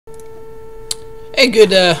Hey,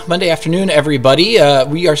 good Monday afternoon, everybody.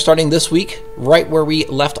 We are starting this week right where we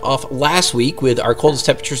left off last week with our coldest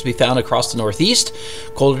temperatures to be found across the northeast,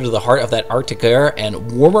 colder to the heart of that Arctic air,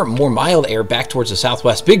 and warmer, more mild air back towards the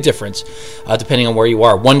southwest. Big difference depending on where you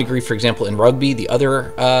are. 1 degree, for example, in Rugby, the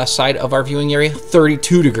other side of our viewing area,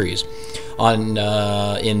 32 degrees.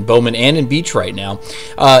 In Bowman and in Beach right now.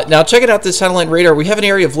 Now, check it out, this satellite radar. We have an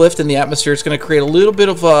area of lift in the atmosphere. It's going to create a little bit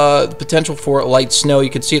of potential for light snow. You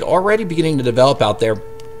can see it already beginning to develop out there.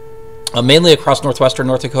 Mainly across northwestern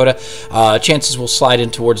North Dakota. Chances will slide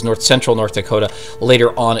in towards north-central North Dakota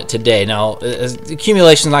later on today. Now, the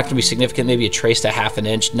accumulation is not going to be significant, maybe a trace to half an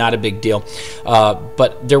inch, not a big deal.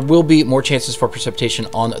 But there will be more chances for precipitation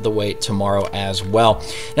on the way tomorrow as well.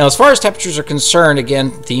 Now, as far as temperatures are concerned,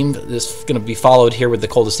 again, theme is going to be followed here with the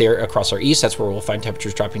coldest air across our east. That's where we'll find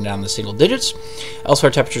temperatures dropping down in the single digits.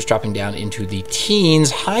 Elsewhere, temperatures dropping down into the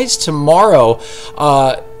teens. Highs tomorrow,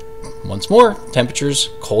 once more, temperatures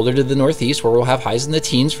colder to the northeast, where we'll have highs in the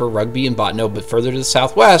teens for Rugby and Bottineau, but further to the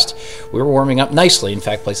southwest, we're warming up nicely. In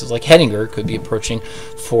fact, places like Hettinger could be approaching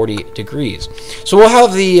 40 degrees. So we'll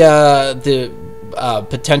have the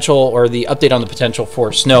potential, or the update on the potential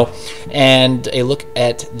for snow, and a look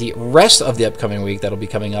at the rest of the upcoming week. That'll be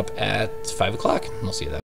coming up at 5 o'clock. We'll see you then.